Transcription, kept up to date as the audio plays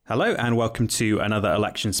Hello and welcome to another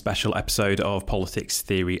election special episode of Politics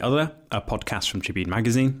Theory Other, a podcast from Tribune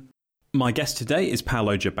Magazine. My guest today is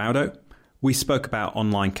Paolo Gebaudo. We spoke about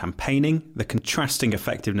online campaigning, the contrasting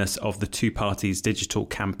effectiveness of the two parties' digital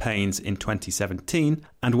campaigns in 2017,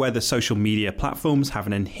 and whether social media platforms have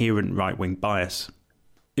an inherent right-wing bias.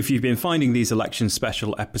 If you've been finding these election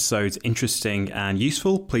special episodes interesting and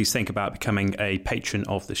useful, please think about becoming a patron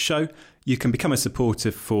of the show. You can become a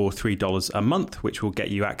supporter for $3 a month, which will get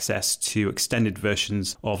you access to extended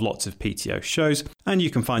versions of lots of PTO shows. And you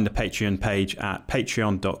can find the Patreon page at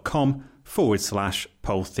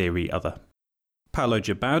patreon.com/polltheoryother. Paolo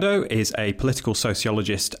Gebaudo is a political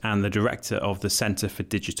sociologist and the director of the Centre for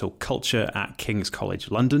Digital Culture at King's College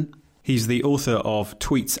London. He's the author of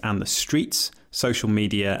Tweets and the Streets, Social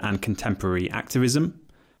Media and Contemporary Activism,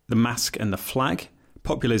 The Mask and the Flag,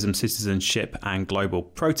 Populism, Citizenship and Global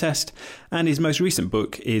Protest, and his most recent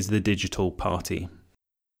book is The Digital Party.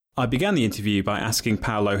 I began the interview by asking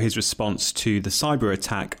Paolo his response to the cyber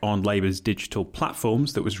attack on Labour's digital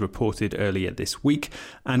platforms that was reported earlier this week,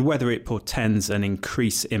 and whether it portends an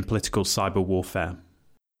increase in political cyber warfare.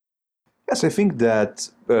 Yes, I think that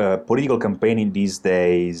political campaigning these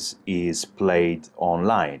days is played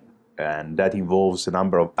online, and that involves a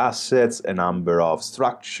number of assets, a number of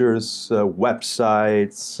structures,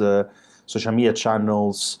 websites, social media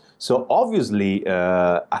channels. So obviously,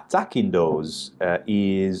 attacking those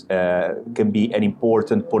can be an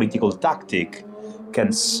important political tactic,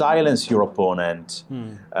 can silence your opponent,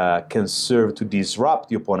 can serve to disrupt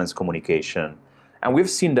the opponent's communication. And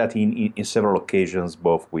we've seen that in several occasions,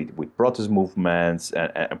 both with protest movements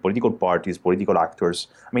and political parties, political actors.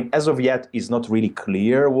 I mean, as of yet, it's not really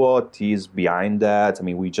clear what is behind that. I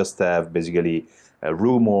mean, we just have basically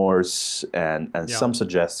rumors and some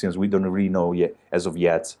suggestions. We don't really know yet, as of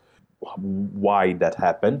yet, why that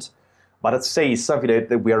happened. But I'd say it's something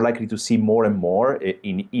that we are likely to see more and more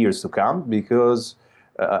in years to come, because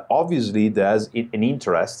obviously there's an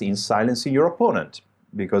interest in silencing your opponent,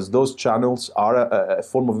 because those channels are a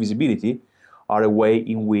form of visibility, are a way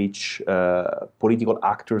in which political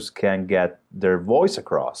actors can get their voice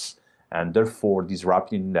across, and therefore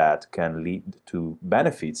disrupting that can lead to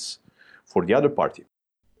benefits for the other party.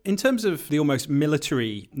 In terms of the almost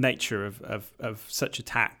military nature of such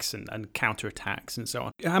attacks and counterattacks and so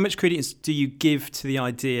on, how much credence do you give to the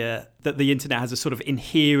idea that the internet has a sort of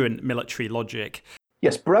inherent military logic?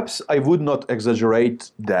 Yes, perhaps I would not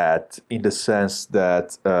exaggerate that, in the sense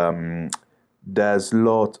that there's a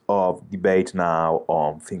lot of debate now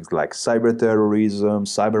on things like cyber terrorism,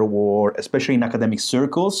 cyber war, especially in academic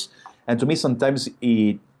circles. And to me, sometimes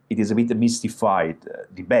it is a bit a mystified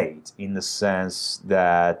debate, in the sense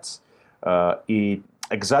that it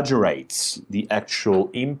exaggerates the actual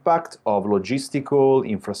impact of logistical,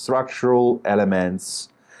 infrastructural elements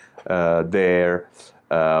there.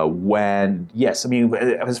 For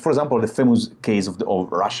example, the famous case of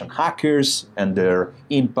Russian hackers and their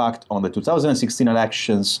impact on the 2016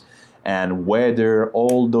 elections, and whether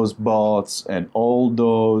all those bots and all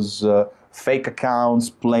those fake accounts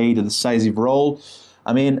played a decisive role.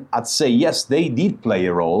 I mean, I'd say yes, they did play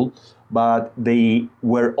a role, but they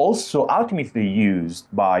were also ultimately used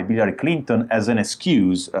by Hillary Clinton as an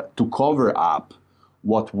excuse to cover up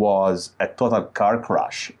what was a total car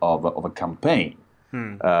crash of a campaign.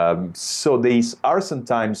 So these are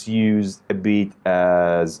sometimes used a bit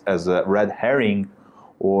as a red herring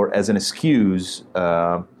or as an excuse.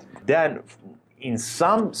 Then in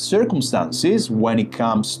some circumstances, when it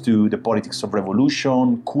comes to the politics of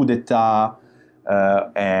revolution, coup d'etat,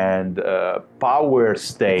 and power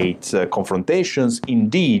state confrontations,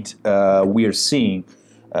 indeed, we are seeing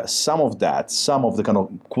some of the kind of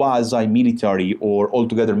quasi-military or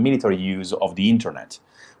altogether military use of the internet.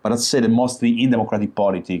 But I'd say that mostly in democratic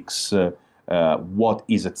politics, what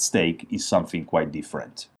is at stake is something quite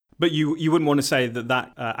different. But you wouldn't want to say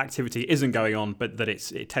that activity isn't going on, but that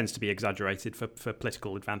it tends to be exaggerated for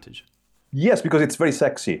political advantage. Yes, because it's very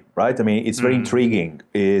sexy, right? I mean, it's very intriguing.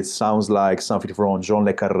 It sounds like something from John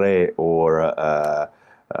le Carré, or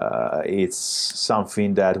it's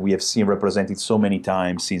something that we have seen represented so many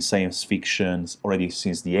times in science fiction, already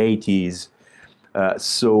since the 80s.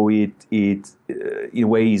 So it in a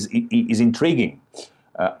way is intriguing,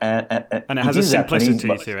 and it has a simplicity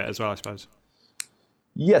to it as well, I suppose.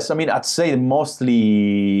 Yes, I mean, I'd say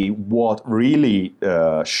mostly what really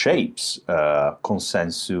shapes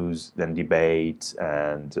consensus and debate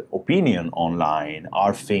and opinion online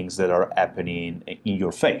are things that are happening in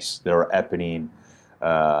your face. That are happening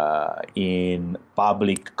in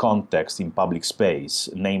public context, in public space,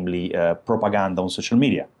 namely propaganda on social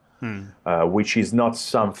media. which is not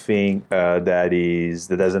something that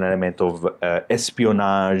has an element of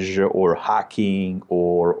espionage or hacking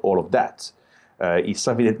or all of that. It's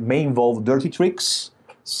something that may involve dirty tricks,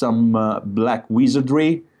 some black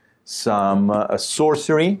wizardry, some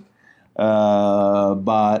sorcery,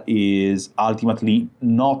 but is ultimately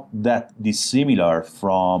not that dissimilar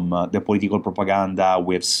from the political propaganda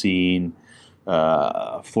we've seen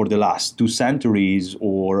for the last 2 centuries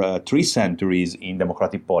or 3 centuries in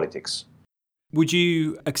democratic politics. Would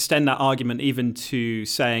you extend that argument even to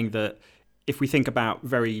saying that if we think about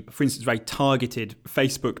for instance, very targeted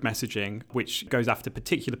Facebook messaging, which goes after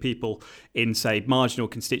particular people in, say, marginal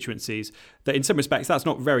constituencies, that in some respects that's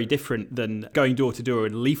not very different than going door to door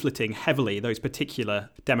and leafleting heavily those particular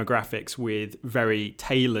demographics with very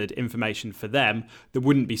tailored information for them that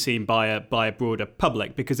wouldn't be seen by a broader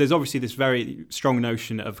public? Because there's obviously this very strong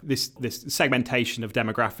notion of this segmentation of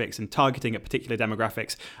demographics and targeting at particular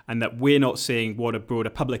demographics, and that we're not seeing what a broader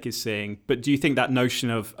public is seeing. But do you think that notion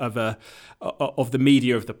of the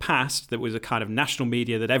media of the past, that was a kind of national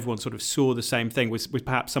media that everyone sort of saw the same thing, was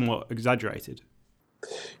perhaps somewhat exaggerated?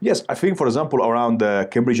 Yes, I think, for example, around the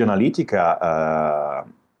Cambridge Analytica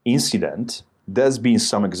incident, there's been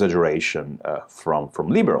some exaggeration from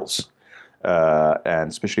liberals, and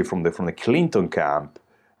especially from the Clinton camp,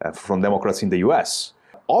 from Democrats in the US.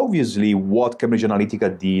 Obviously, what Cambridge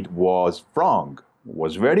Analytica did was wrong,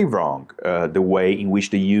 was very wrong. The way in which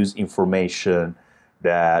they used information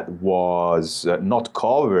that was not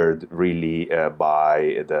covered really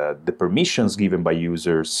by the permissions given by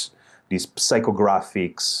users. This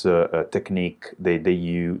psychographics technique they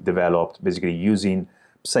developed, basically using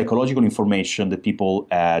psychological information that people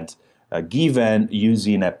had given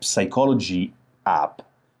using a psychology app,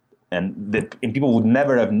 and people would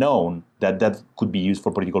never have known that could be used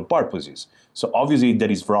for political purposes. So obviously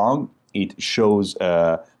that is wrong. It shows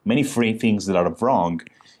many things that are wrong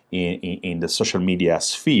in the social media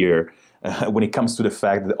sphere when it comes to the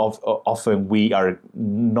fact that often we are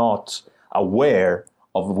not aware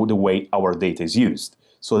of the way our data is used.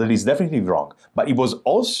 So that is definitely wrong. But it was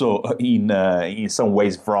also in some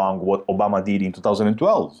ways wrong what Obama did in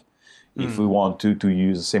 2012, if we want to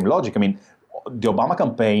use the same logic. I mean, the Obama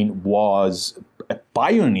campaign was a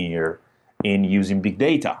pioneer in using big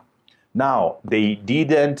data. Now, they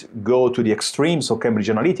didn't go to the extremes of Cambridge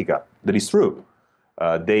Analytica. That is true.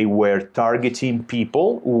 They were targeting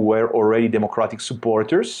people who were already Democratic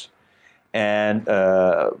supporters, and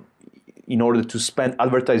in order to spend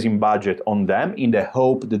advertising budget on them in the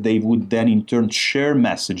hope that they would then in turn share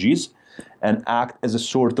messages and act as a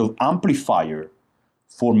sort of amplifier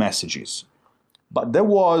for messages. But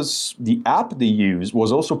the app they used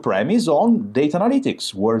was also premised on data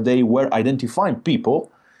analytics, where they were identifying people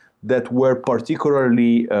that were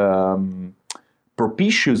particularly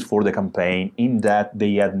propitious for the campaign, in that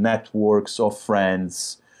they had networks of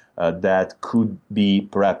friends that could be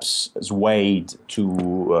perhaps swayed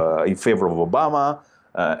in favor of Obama,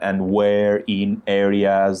 and were in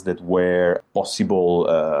areas that were possible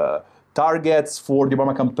targets for the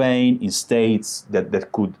Obama campaign, in states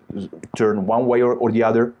that could turn one way or the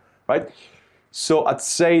other, right? So I'd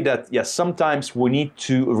say that, yes, sometimes we need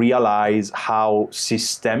to realize how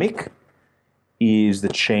systemic is the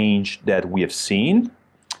change that we have seen,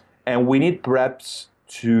 and we need perhaps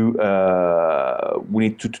to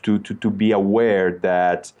be aware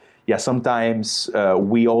that, sometimes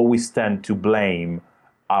we always tend to blame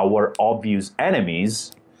our obvious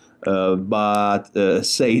enemies, but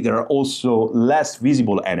say there are also less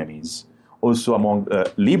visible enemies, also among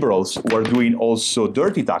liberals who are doing also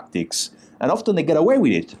dirty tactics, and often they get away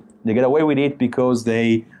with it. They get away with it because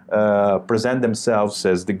they present themselves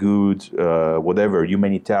as the good,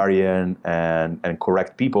 humanitarian and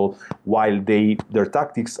correct people, while their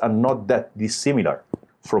tactics are not that dissimilar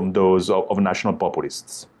from those of national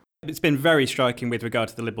populists. It's been very striking with regard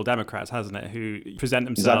to the Liberal Democrats, hasn't it, who present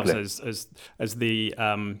themselves as the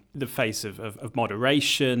face of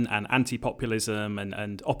moderation and anti-populism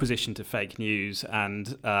and opposition to fake news,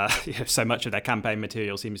 and so much of their campaign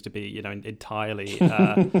material seems to be entirely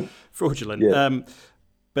fraudulent. Yeah.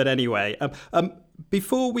 But anyway,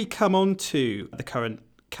 before we come on to the current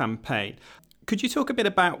campaign, could you talk a bit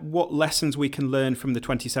about what lessons we can learn from the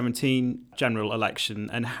 2017 general election,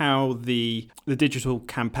 and how the digital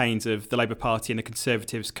campaigns of the Labour Party and the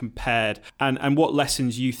Conservatives compared, and what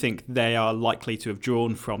lessons you think they are likely to have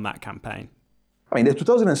drawn from that campaign? I mean, the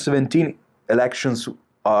 2017 elections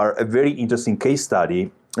are a very interesting case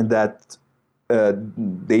study, that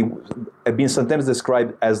they have been sometimes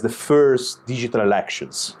described as the first digital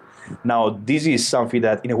elections. Now, this is something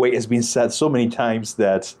that, in a way, has been said so many times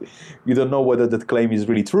that you don't know whether that claim is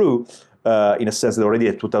really true. In a sense that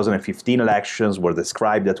already the 2015 elections were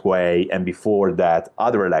described that way, and before that,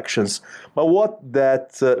 other elections. But what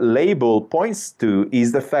that label points to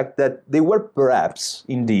is the fact that they were perhaps,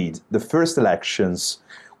 indeed, the first elections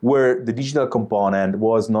where the digital component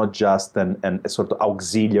was not just a sort of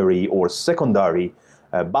auxiliary or secondary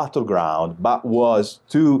battleground, but was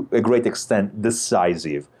to a great extent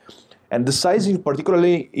decisive. And decisive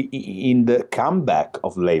particularly in the comeback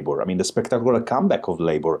of Labour. I mean, the spectacular comeback of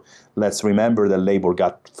Labour. Let's remember that Labour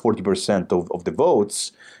got 40% of the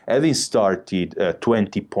votes, having started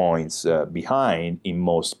 20 points behind in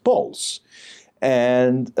most polls.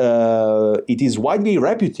 And it is widely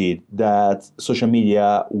reputed that social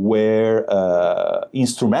media were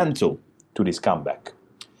instrumental to this comeback.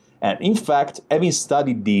 And in fact, having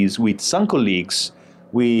studied this with some colleagues,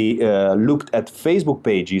 we looked at Facebook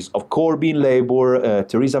pages of Corbyn, Labour,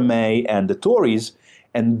 Theresa May, and the Tories,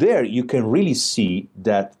 and there you can really see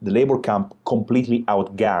that the Labour camp completely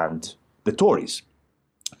outgunned the Tories.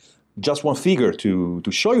 Just one figure to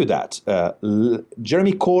show you that.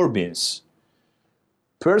 Jeremy Corbyn's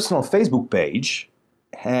personal Facebook page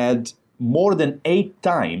had more than 8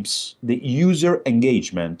 times the user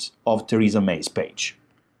engagement of Theresa May's page.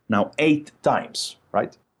 Now, 8 times,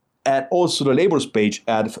 right? And also the Labour's page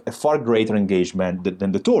had a far greater engagement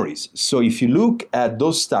than the Tories. So if you look at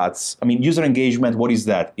those stats, I mean, user engagement, what is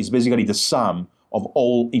that? It's basically the sum of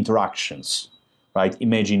all interactions, right?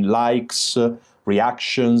 Imagine likes,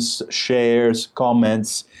 reactions, shares,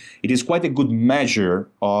 comments. It is quite a good measure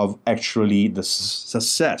of actually the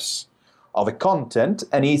success of a content,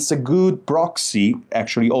 and it's a good proxy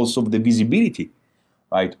actually also of the visibility,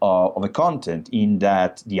 right, of a content, in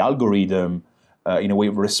that the algorithm in a way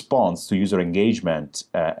responds to user engagement,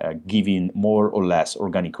 giving more or less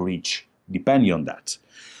organic reach depending on that.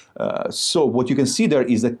 So what you can see there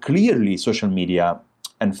is that clearly social media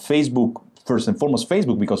and Facebook, first and foremost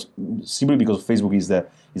Facebook, simply because Facebook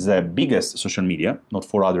is the biggest social media, not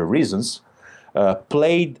for other reasons,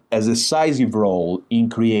 played a decisive role in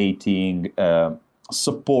creating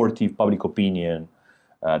supportive public opinion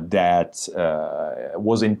that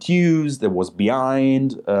was enthused, that was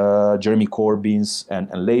behind Jeremy Corbyn's and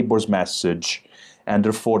Labour's message, and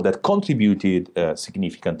therefore that contributed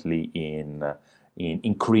significantly in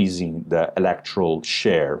increasing the electoral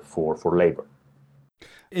share for Labour.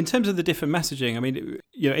 In terms of the different messaging, I mean,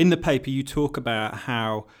 in the paper you talk about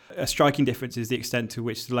how a striking difference is the extent to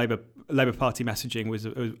which the Labour Party messaging was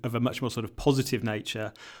of a much more sort of positive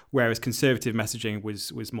nature, whereas Conservative messaging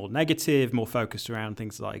was more negative, more focused around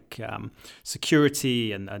things like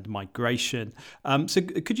security and migration. So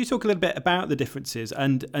could you talk a little bit about the differences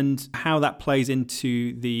and how that plays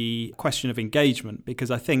into the question of engagement?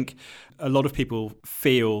 Because I think a lot of people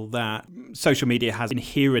feel that social media has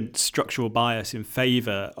inherent structural bias in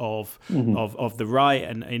favour of the right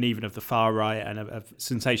and even of the far right, and of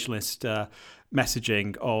sensationalist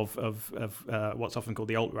messaging of what's often called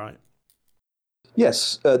the alt-right.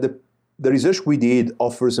 Yes, the research we did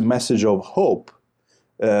offers a message of hope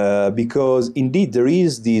because indeed there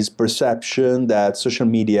is this perception that social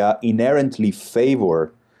media inherently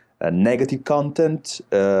favor negative content,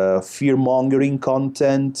 fear-mongering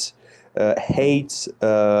content,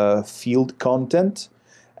 hate-filled content.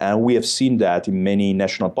 And we have seen that in many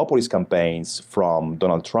national populist campaigns, from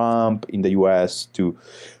Donald Trump in the US to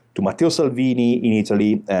Matteo Salvini in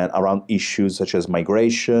Italy, and around issues such as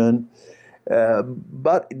migration.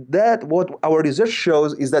 But what our research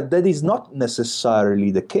shows is that is not necessarily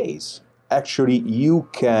the case. Actually, you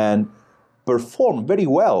can perform very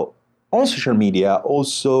well on social media,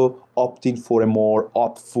 also opting for a more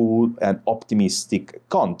hopeful and optimistic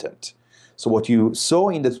content. So what you saw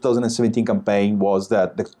in the 2017 campaign was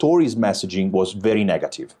that the Tories' messaging was very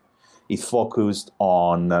negative. It focused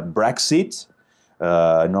on Brexit,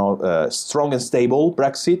 strong and stable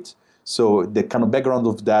Brexit. So the kind of background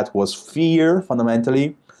of that was fear,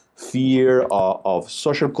 fundamentally, fear of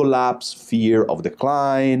social collapse, fear of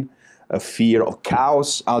decline, fear of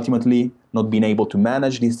chaos, ultimately, not being able to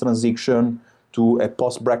manage this transition to a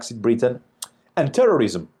post-Brexit Britain, and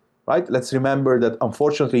terrorism. Right? Let's remember that,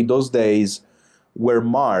 unfortunately, those days were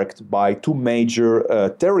marked by 2 major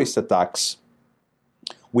terrorist attacks,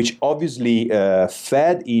 which obviously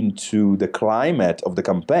fed into the climate of the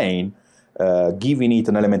campaign, giving it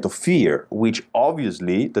an element of fear, which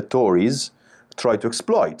obviously the Tories tried to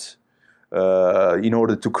exploit in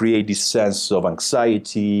order to create this sense of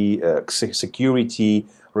anxiety,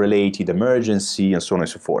 security-related emergency, and so on and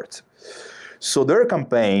so forth. So their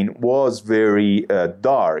campaign was very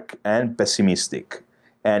dark and pessimistic.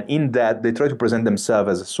 And in that, they try to present themselves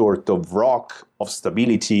as a sort of rock of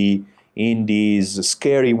stability in this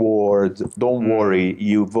scary world. Don't worry,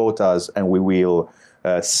 you vote us and we will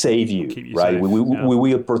save you, right? Safe. We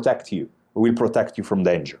will protect you. We will protect you from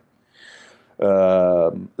danger.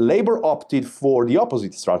 Labour opted for the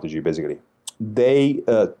opposite strategy, basically. They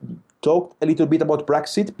talked a little bit about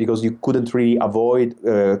Brexit because you couldn't really avoid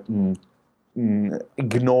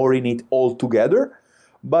ignoring it altogether.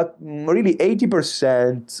 But really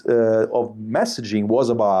 80% of messaging was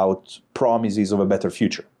about promises of a better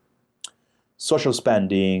future. Social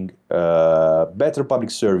spending, better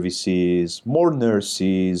public services, more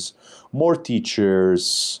nurses, more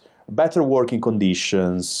teachers, better working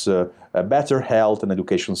conditions, a better health and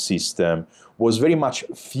education system, was very much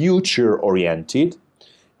future-oriented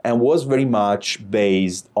and was very much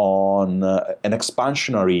based on an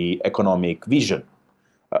expansionary economic vision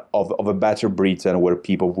of a better Britain where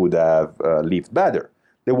people would have lived better.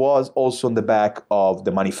 There was also on the back of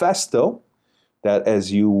the manifesto, that,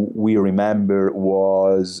 as we remember,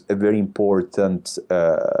 was a very important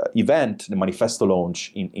event, the manifesto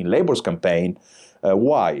launch in Labour's campaign.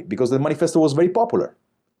 Why? Because the manifesto was very popular,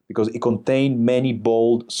 because it contained many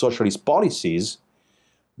bold socialist policies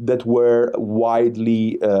that were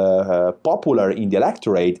widely popular in the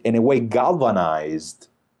electorate, and in a way galvanized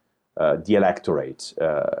the electorate.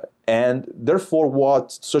 And therefore,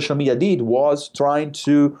 what social media did was trying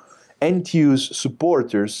to enthuse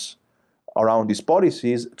supporters around these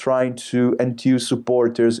policies, trying to enthuse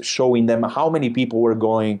supporters, showing them how many people were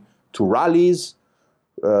going to rallies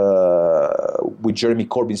with Jeremy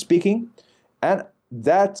Corbyn speaking. And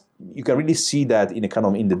that, you can really see that in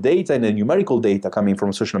the data, in the numerical data coming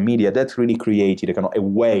from social media, that really created a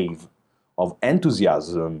wave of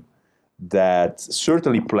enthusiasm that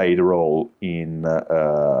certainly played a role in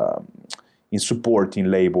supporting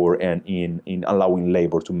Labour and in allowing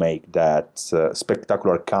Labour to make that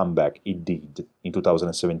spectacular comeback it did in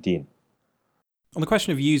 2017. On the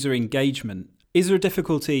question of user engagement, is there a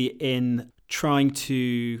difficulty in trying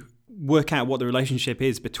to work out what the relationship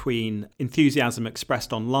is between enthusiasm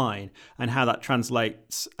expressed online and how that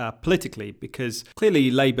translates politically? Because clearly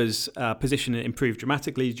Labour's position improved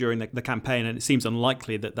dramatically during the campaign, and it seems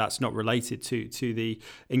unlikely that that's not related to the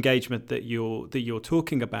engagement that you're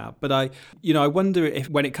talking about. But I wonder if,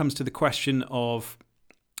 when it comes to the question of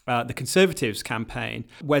the Conservatives' campaign,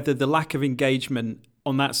 whether the lack of engagement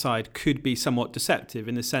on that side could be somewhat deceptive,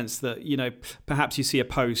 in the sense that, perhaps you see a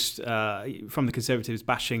post from the Conservatives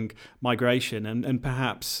bashing migration and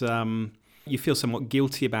perhaps you feel somewhat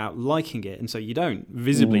guilty about liking it, and so you don't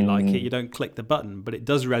visibly like it, you don't click the button, but it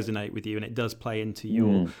does resonate with you and it does play into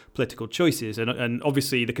your political choices. And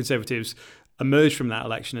obviously the Conservatives emerged from that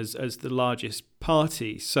election as the largest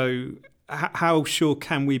party. So how sure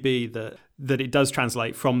can we be that it does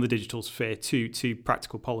translate from the digital sphere to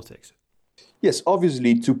practical politics? Yes,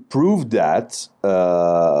 obviously, to prove that,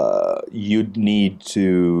 you'd need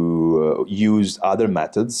to use other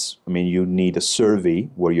methods. I mean, you need a survey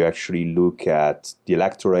where you actually look at the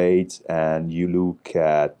electorate and you look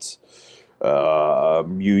at,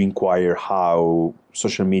 you inquire how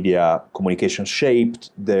social media communication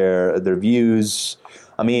shaped their views.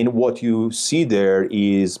 I mean, what you see there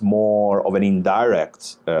is more of an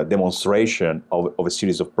indirect demonstration of a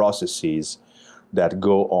series of processes that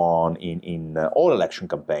go on in all election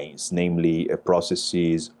campaigns, namely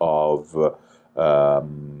processes of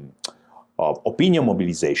opinion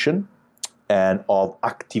mobilization and of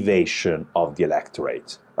activation of the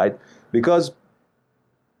electorate, right? Because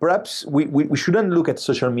perhaps we shouldn't look at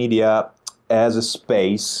social media as a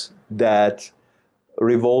space that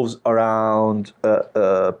revolves around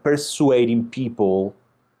persuading people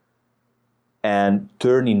and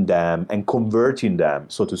turning them and converting them,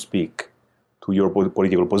 so to speak, to your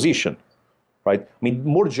political position, right? I mean,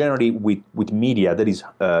 more generally with media, that is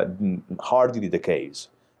hardly the case,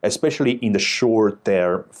 especially in the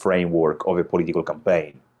short-term framework of a political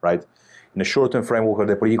campaign, right? In the short-term framework of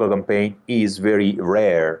the political campaign, it is very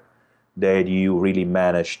rare that you really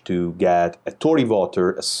manage to get a Tory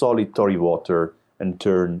voter, a solid Tory voter, and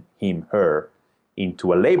turn him, her,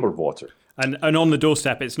 into a Labour voter. And on the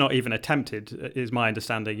doorstep, it's not even attempted, is my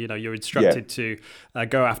understanding. You're instructed to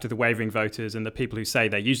go after the wavering voters and the people who say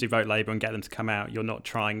they usually vote Labour and get them to come out. You're not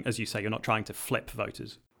trying, as you say, you're not trying to flip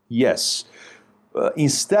voters. Yes.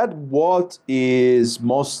 Instead, what is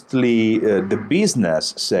mostly the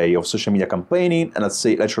business, say, of social media campaigning, and let's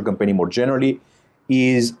say electoral campaigning more generally,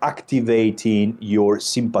 is activating your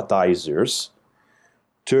sympathizers,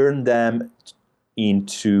 turn them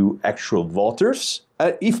into actual voters,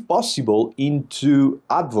 if possible, into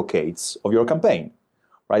advocates of your campaign,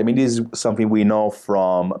 right? I mean, this is something we know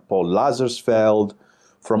from Paul Lazarsfeld,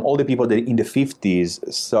 from all the people that in the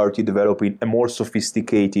 50s started developing a more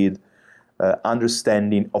sophisticated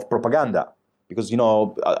understanding of propaganda. Because,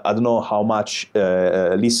 I don't know how much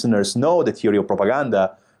listeners know the theory of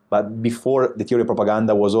propaganda, but before, the theory of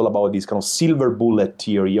propaganda was all about this kind of silver bullet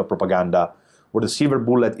theory of propaganda, where the silver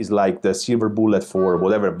bullet is like the silver bullet for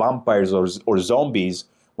whatever, vampires or zombies.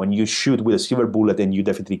 When you shoot with a silver bullet and you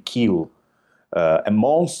definitely kill a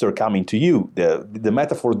monster coming to you. The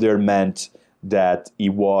metaphor there meant that it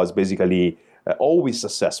was basically always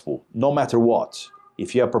successful, no matter what.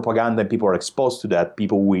 If you have propaganda and people are exposed to that,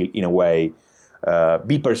 people will, in a way,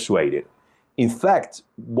 be persuaded. In fact,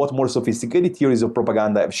 what more sophisticated theories of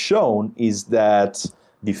propaganda have shown is that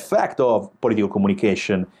the effect of political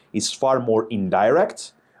communication is far more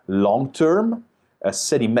indirect, long-term, it's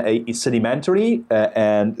sedimentary,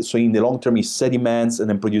 and so in the long term it sediments and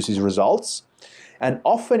then produces results, and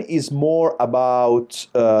often is more about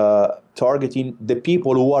targeting the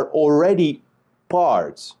people who are already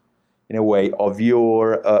part, in a way, of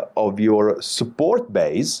your support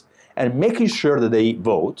base, and making sure that they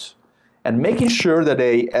vote, and making sure that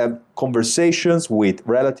they have conversations with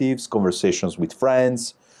relatives, conversations with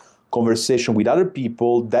friends, conversation with other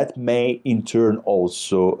people that may in turn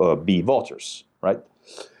also be voters, right?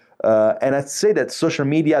 And I'd say that social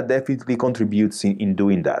media definitely contributes in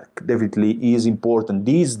doing that. Definitely is important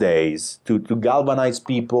these days to galvanize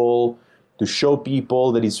people, to show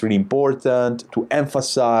people that it's really important, to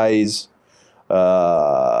emphasize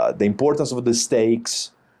the importance of the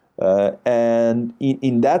stakes. And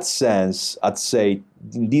in that sense, I'd say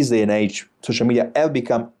in this day and age, social media have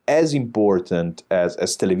become as important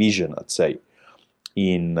as television, I'd say,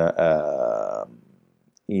 in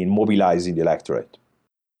mobilizing the electorate.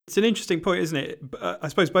 It's an interesting point, isn't it? I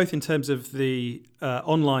suppose both in terms of the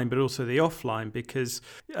online, but also the offline, because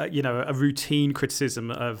a routine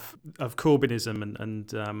criticism of Corbynism and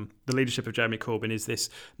the leadership of Jeremy Corbyn is this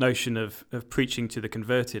notion of preaching to the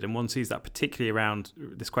converted, and one sees that particularly around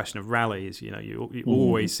this question of rallies. You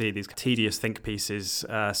always see these tedious think pieces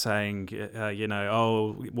saying,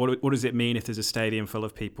 what does it mean if there's a stadium full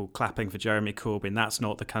of people clapping for Jeremy Corbyn? That's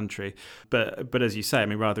not the country. But as you say, I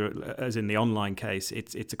mean, rather as in the online case,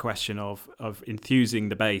 it's a question of enthusing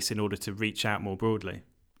the base in order to reach out more broadly.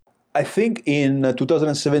 I think in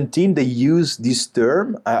 2017 they used this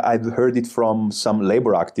term. I've heard it from some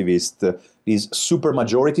labor activists. This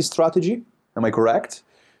supermajority strategy. Am I correct?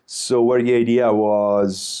 So where the idea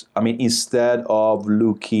was, I mean, instead of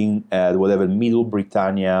looking at whatever Middle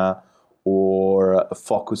Britannia or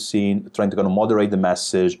trying to kind of moderate the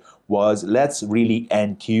message, was let's really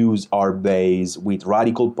enthuse our base with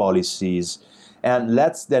radical policies. And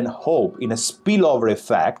let's then hope in a spillover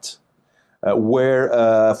effect where,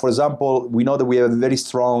 for example, we know that we have a very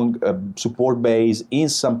strong support base in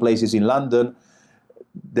some places in London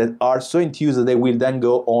that are so enthused that they will then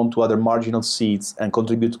go on to other marginal seats and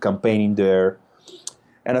contribute to campaigning there.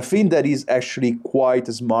 And I think that is actually quite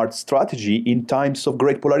a smart strategy in times of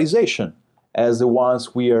great polarization, as the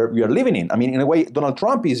ones we are living in. I mean, in a way, Donald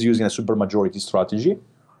Trump is using a supermajority strategy.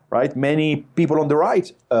 Right? Many people on the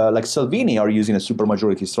right, like Salvini, are using a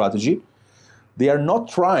supermajority strategy. They are not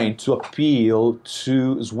trying to appeal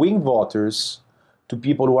to swing voters, to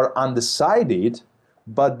people who are undecided,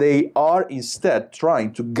 but they are instead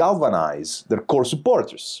trying to galvanize their core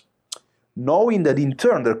supporters, knowing that in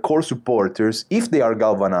turn their core supporters, if they are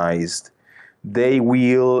galvanized, they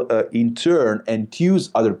will in turn enthuse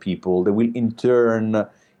other people. They will in turn,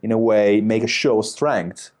 in a way, make a show of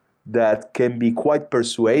strength that can be quite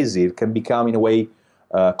persuasive, can become in a way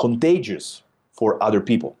contagious for other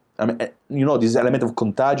people. I mean, this element of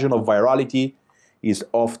contagion, of virality, is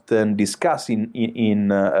often discussed in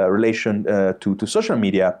relation to social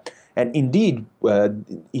media. And indeed,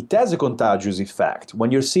 it has a contagious effect.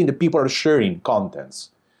 When you're seeing that people are sharing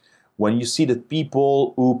contents, when you see that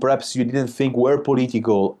people who perhaps you didn't think were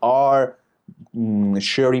political are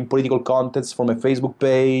sharing political contents from a Facebook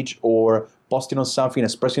page or posting on something,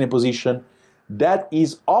 expressing a position, that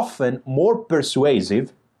is often more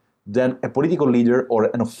persuasive than a political leader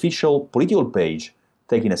or an official political page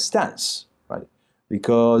taking a stance, right?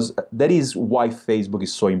 Because that is why Facebook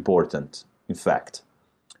is so important, in fact,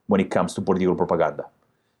 when it comes to political propaganda.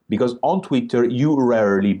 Because on Twitter, you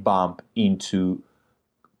rarely bump into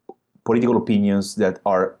political opinions that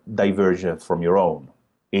are divergent from your own.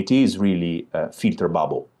 It is really a filter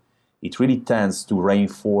bubble. It really tends to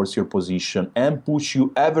reinforce your position and push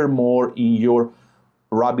you ever more in your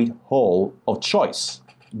rabbit hole of choice,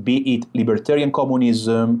 be it libertarian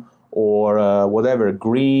communism or whatever,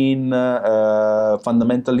 green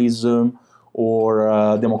fundamentalism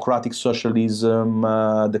or democratic socialism,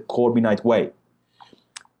 the Corbynite way.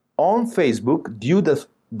 On Facebook, due to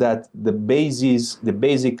that the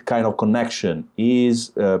basic kind of connection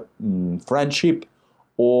is friendship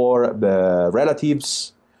or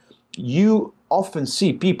relatives, you often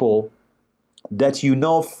see people that you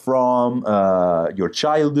know from your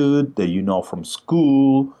childhood, that you know from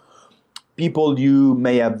school, people you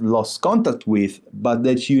may have lost contact with, but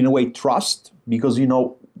that you in a way trust because you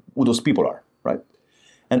know who those people are, right?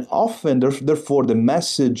 And often, therefore, the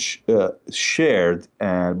message shared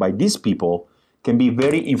by these people can be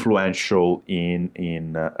very influential in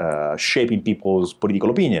shaping people's political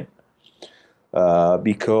opinion.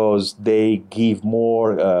 Because they give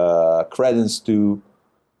more credence to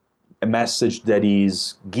a message that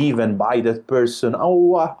is given by that person.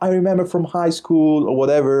 Oh, I remember from high school or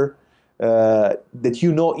whatever, that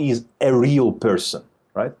you know is a real person,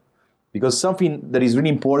 right? Because something that is really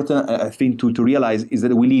important, I think, to realize is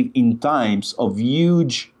that we live in times of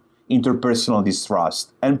huge interpersonal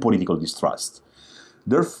distrust and political distrust.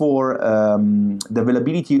 Therefore, the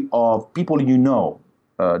availability of people you know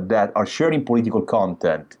that are sharing political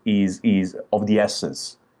content is of the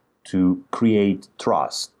essence to create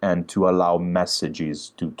trust and to allow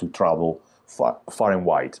messages to travel far and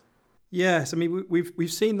wide. Yes, I mean,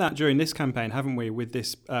 we've seen that during this campaign, haven't we, with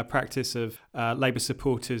this practice of Labour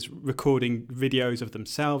supporters recording videos of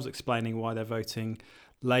themselves explaining why they're voting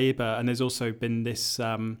Labour. And there's also been this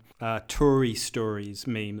Tory stories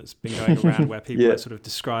meme that's been going around where people are sort of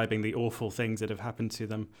describing the awful things that have happened to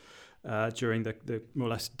them during the more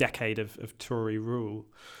or less decade of Tory rule.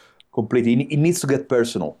 Completely. It needs to get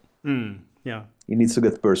personal. Yeah. It needs to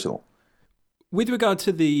get personal. With regard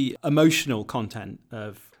to the emotional content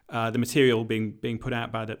of the material being put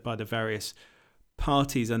out by the various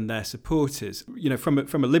parties and their supporters, you know, from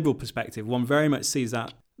a liberal perspective, one very much sees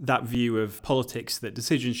that view of politics, that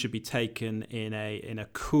decisions should be taken in a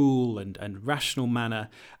cool and rational manner.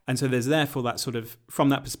 And so there's therefore that sort of, from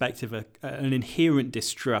that perspective, an inherent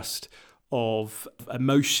distrust of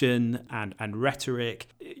emotion and rhetoric.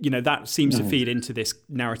 You know, that seems to feed into this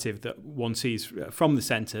narrative that one sees from the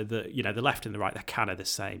centre, that, you know, the left and the right, they're kind of the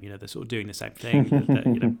same. You know, they're sort of doing the same thing.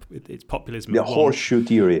 You know, it's populism. The horseshoe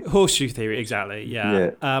theory. Horseshoe theory, exactly,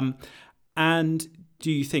 yeah. And do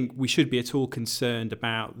you think we should be at all concerned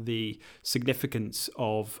about the significance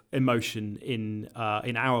of emotion in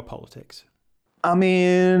our politics? I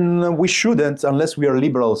mean, we shouldn't unless we are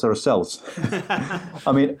liberals ourselves.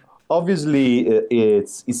 I mean, obviously,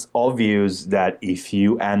 it's obvious that if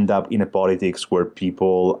you end up in a politics where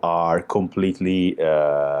people are completely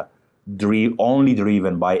only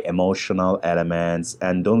driven by emotional elements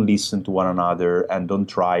and don't listen to one another and don't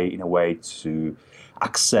try in a way to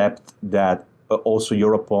accept that also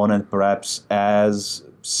your opponent perhaps has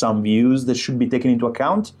some views that should be taken into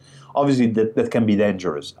account, obviously that can be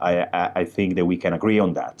dangerous. I think that we can agree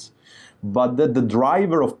on that. But the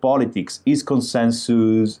driver of politics is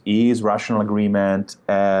consensus, is rational agreement,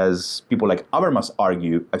 as people like Habermas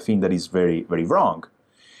argue. I think that is very, very wrong,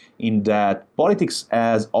 in that politics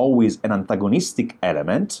has always an antagonistic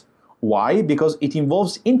element. Why? Because it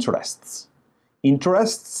involves interests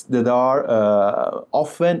that are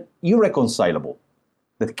often irreconcilable,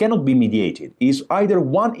 that cannot be mediated. Is either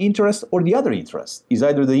one interest or the other interest. Is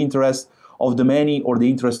either the interest of the many or the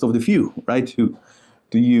interest of the few, right? To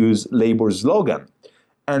use Labour's slogan.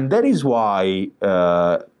 And that is why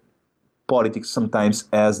politics sometimes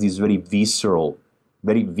has this very visceral,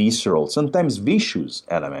 sometimes vicious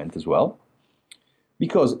element as well,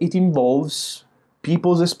 because it involves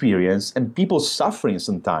people's experience and people's suffering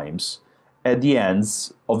sometimes at the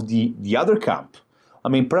ends of the other camp. I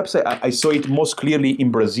mean, perhaps I saw it most clearly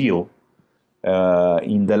in Brazil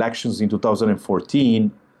in the elections in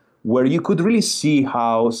 2014, where you could really see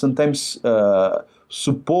how sometimes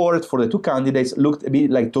support for the two candidates looked a bit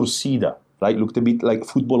like torcida, right? Looked a bit like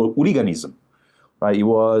football hooliganism, right? It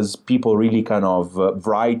was people really kind of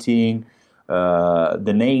writing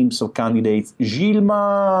the names of candidates.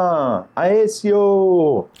 Gilma,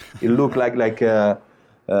 Aécio. It looked like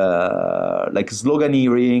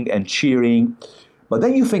sloganeering and cheering. But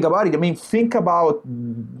then you think about it. I mean, think about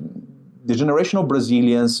the generation of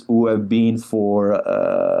Brazilians who have been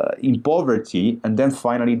in poverty, and then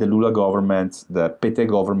finally the Lula government, the PT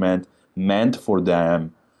government, meant for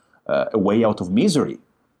them a way out of misery.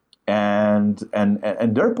 And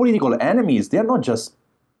their political enemies, they're not just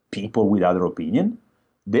people with other opinion.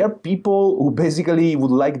 They are people who basically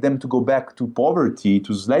would like them to go back to poverty,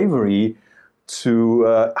 to slavery,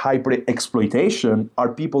 to hyper exploitation.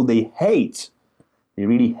 Are people they hate. They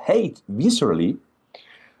really hate viscerally.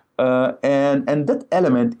 And that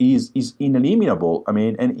element is ineliminable. I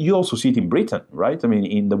mean, and you also see it in Britain, right? I mean,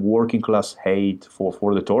 in the working class hate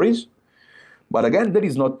for the Tories. But again, that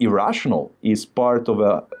is not irrational. It's part of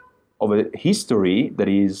a history that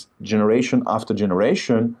is generation after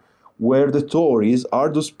generation, where the Tories are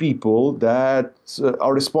those people that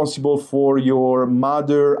are responsible for your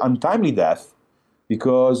mother untimely death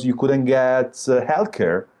because you couldn't get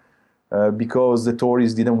healthcare. Because the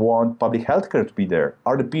Tories didn't want public healthcare to be there,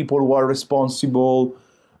 are the people who are responsible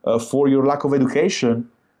for your lack of education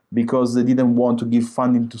because they didn't want to give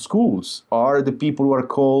funding to schools, are the people who are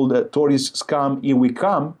called Tories scum, here we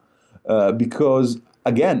come, because,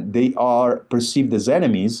 again, they are perceived as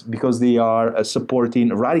enemies because they are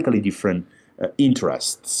supporting radically different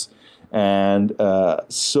interests. And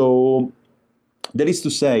so that is to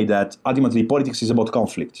say that ultimately politics is about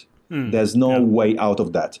conflict. There's no way out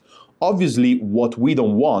of that. Obviously, what we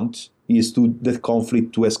don't want is the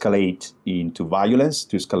conflict to escalate into violence,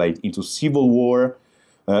 to escalate into civil war,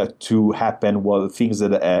 to happen things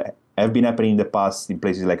that have been happening in the past in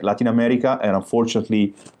places like Latin America, and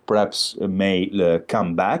unfortunately, perhaps may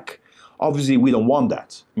come back. Obviously, we don't want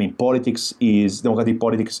that. I mean, democratic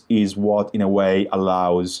politics is what, in a way,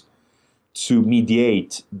 allows to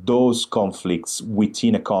mediate those conflicts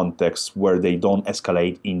within a context where they don't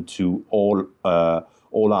escalate into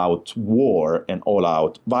all-out war and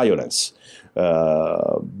all-out violence.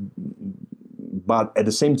 But at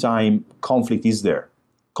the same time, conflict is there.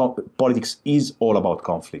 Politics is all about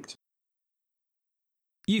conflict.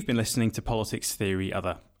 You've been listening to Politics Theory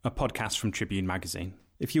Other, a podcast from Tribune Magazine.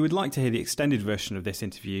 If you would like to hear the extended version of this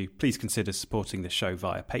interview, please consider supporting the show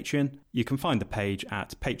via Patreon. You can find the page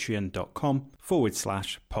at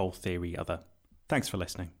patreon.com/poltheoryother. Thanks for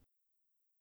listening.